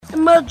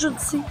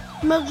Emergency,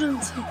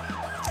 emergency,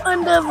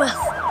 under arrest.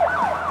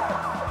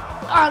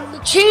 I'm the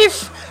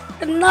chief,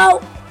 and now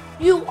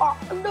you are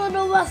under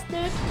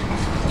arrested.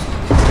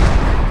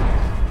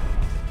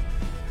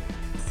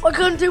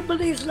 Welcome to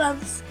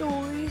Policeland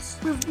Stories.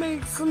 We've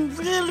made some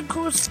really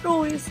cool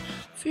stories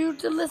for you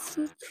to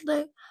listen to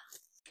today.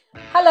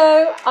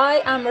 Hello,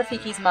 I am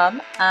Rafiki's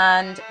mum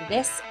and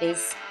this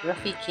is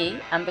Rafiki,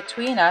 and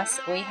between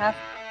us we have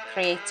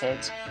created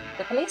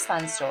the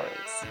Policeland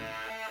Stories.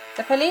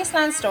 The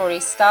Policeland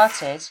Stories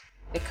started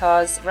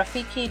because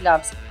Rafiki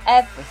loves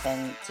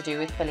everything to do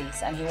with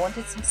police and he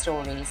wanted some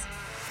stories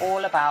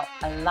all about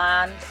a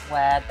land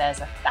where there's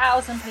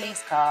 1,000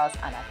 police cars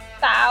and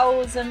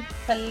 1,000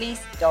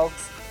 police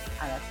dogs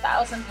and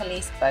 1,000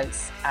 police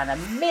boats and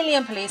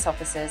 1,000,000 police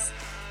officers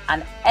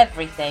and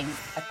everything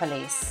a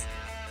police.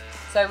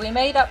 So we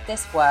made up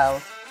this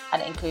world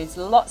and it includes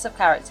lots of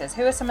characters.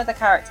 Who are some of the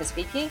characters,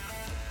 Vicky?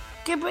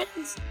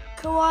 Gibbons,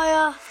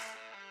 Kawaya,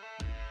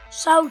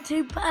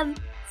 Shouty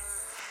Pants,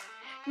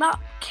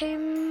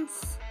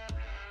 Napkins,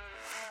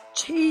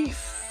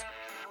 Chief,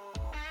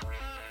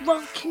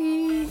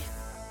 Rocky.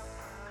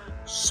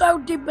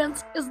 Shouty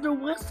Pants is the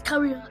worst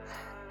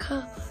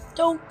character.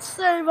 Don't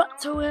say that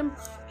to him.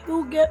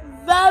 He'll get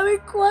very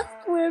cross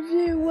with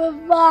you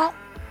with that.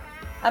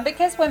 And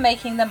because we're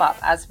making them up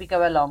as we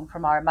go along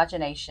from our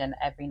imagination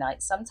every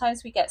night,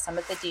 sometimes we get some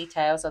of the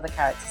details or the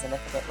characters a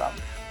little bit wrong.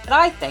 But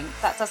I think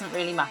that doesn't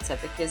really matter,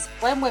 because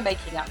when we're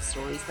making up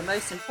stories, the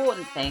most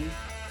important thing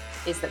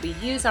is that we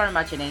use our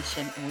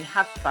imagination and we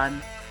have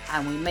fun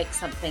and we make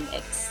something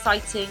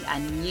exciting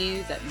and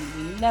new that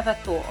we never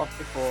thought of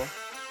before.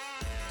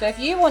 So if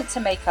you want to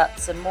make up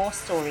some more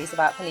stories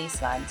about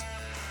Policeland,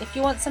 if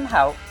you want some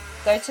help,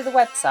 go to the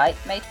website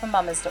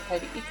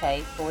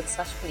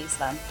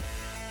madeformamas.co.uk/Policeland.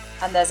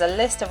 And there's a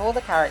list of all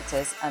the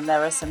characters and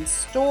there are some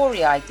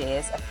story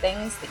ideas of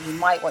things that you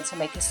might want to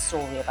make a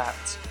story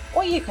about.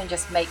 Or you can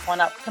just make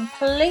one up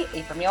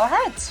completely from your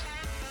head.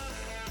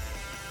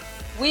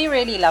 We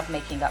really love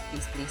making up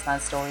these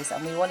Policeland stories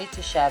and we wanted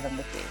to share them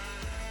with you.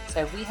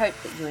 So we hope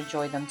that you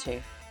enjoy them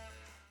too.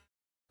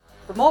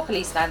 For more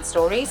Policeland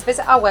stories,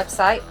 visit our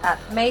website at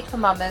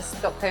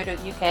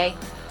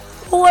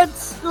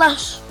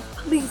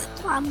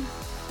madeformamas.co.uk/Policeland.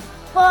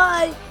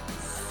 Bye.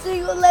 See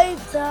you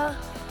later.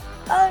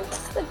 Thanks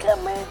for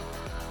coming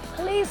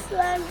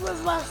Policeland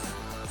with us.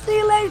 See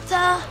you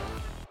later.